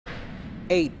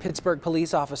8 Pittsburgh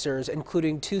police officers,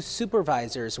 including 2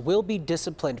 supervisors, will be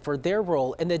disciplined for their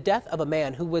role in the death of a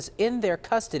man who was in their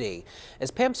custody.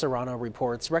 As Pam Surano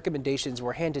reports, recommendations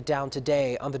were handed down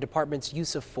today on the department's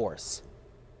use of force.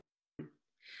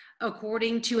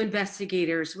 According to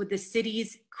investigators with the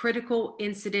city's Critical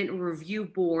Incident Review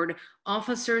Board,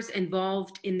 officers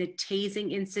involved in the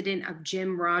tasing incident of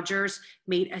Jim Rogers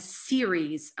made a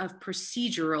series of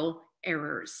procedural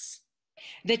errors.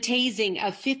 The tasing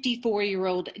of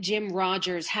 54-year-old Jim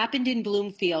Rogers happened in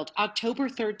Bloomfield October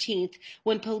 13th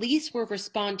when police were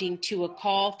responding to a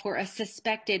call for a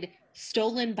suspected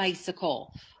stolen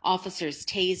bicycle. Officers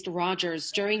tased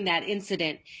Rogers during that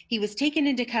incident. He was taken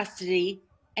into custody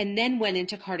and then went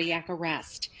into cardiac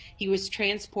arrest. He was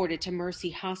transported to Mercy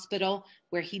Hospital,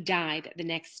 where he died the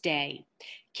next day.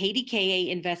 KDKA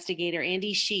investigator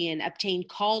Andy Sheehan obtained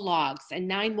call logs and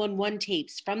 911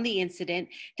 tapes from the incident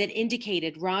that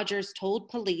indicated Rogers told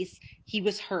police he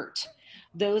was hurt.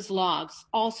 Those logs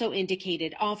also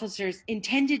indicated officers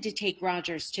intended to take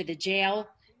Rogers to the jail,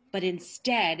 but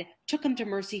instead took him to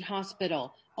Mercy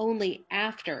Hospital only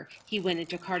after he went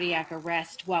into cardiac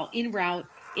arrest while en route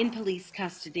in police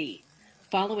custody.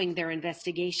 Following their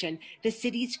investigation, the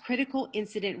city's Critical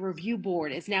Incident Review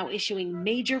Board is now issuing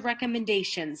major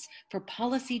recommendations for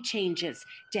policy changes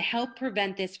to help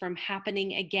prevent this from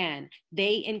happening again.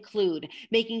 They include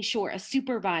making sure a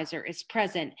supervisor is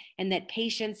present and that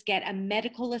patients get a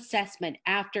medical assessment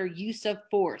after use of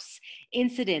force.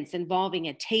 Incidents involving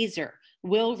a taser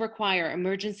will require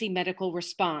emergency medical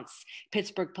response.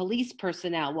 Pittsburgh police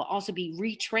personnel will also be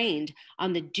retrained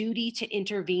on the duty to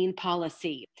intervene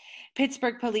policy.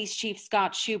 Pittsburgh Police Chief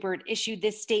Scott Schubert issued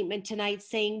this statement tonight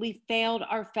saying, "We failed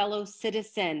our fellow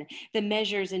citizen. The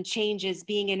measures and changes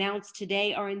being announced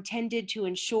today are intended to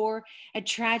ensure a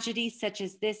tragedy such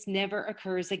as this never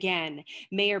occurs again."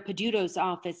 Mayor Peduto's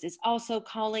office is also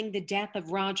calling the death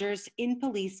of Rogers in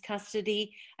police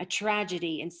custody a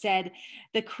tragedy and said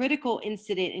the critical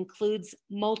incident includes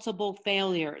multiple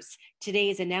failures.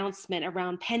 Today's announcement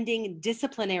around pending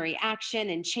disciplinary action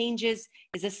and changes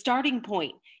is a starting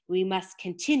point. We must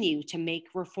continue to make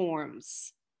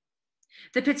reforms.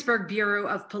 The Pittsburgh Bureau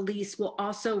of Police will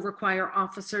also require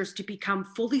officers to become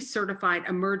fully certified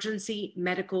emergency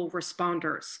medical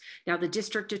responders. Now, the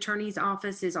district attorney's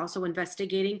office is also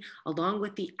investigating, along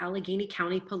with the Allegheny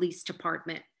County Police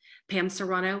Department. Pam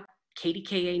Surano,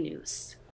 KDKA News.